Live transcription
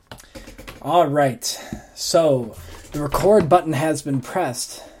All right, so the record button has been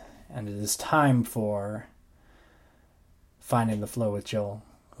pressed, and it is time for Finding the Flow with Joel.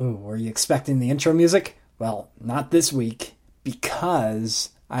 Ooh, were you expecting the intro music? Well, not this week, because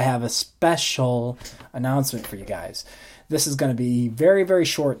I have a special announcement for you guys. This is going to be very, very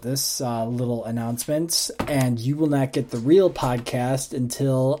short, this little announcement, and you will not get the real podcast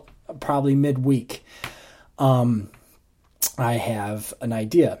until probably midweek. I have an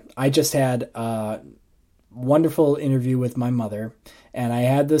idea. I just had a wonderful interview with my mother, and I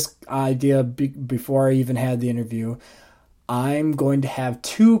had this idea before I even had the interview. I'm going to have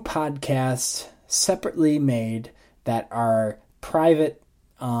two podcasts separately made that are private,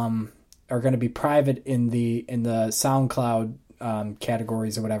 are going to be private in the SoundCloud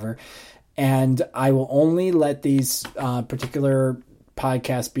categories or whatever, and I will only let these particular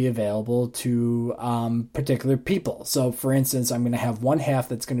podcasts be available to particular people. So, for instance, I'm going to have one half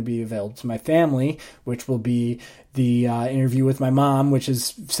that's going to be available to my family, which will be the interview with my mom, which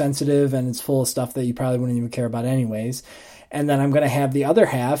is sensitive and it's full of stuff that you probably wouldn't even care about anyways. And then I'm going to have the other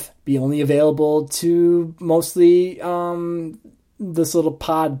half be only available to mostly this little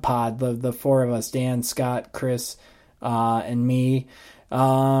pod, the four of us, Dan, Scott, Chris, and me.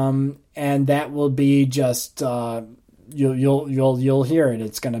 And that will be just... You'll hear it.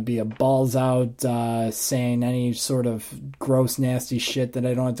 It's going to be a balls out saying any sort of gross, nasty shit that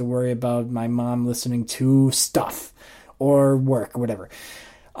I don't have to worry about my mom listening to stuff or work or whatever.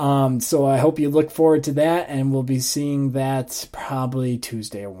 So I hope you look forward to that, and we'll be seeing that probably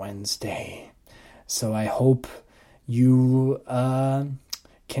Tuesday or Wednesday. So I hope you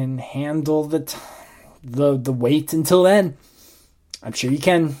can handle the wait until then. I'm sure you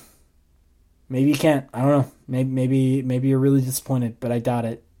can. Maybe you can't. I don't know. Maybe you're really disappointed, but I doubt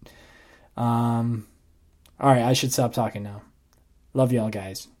it. All right, I should stop talking now. Love y'all,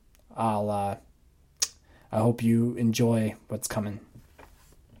 guys. I hope you enjoy what's coming.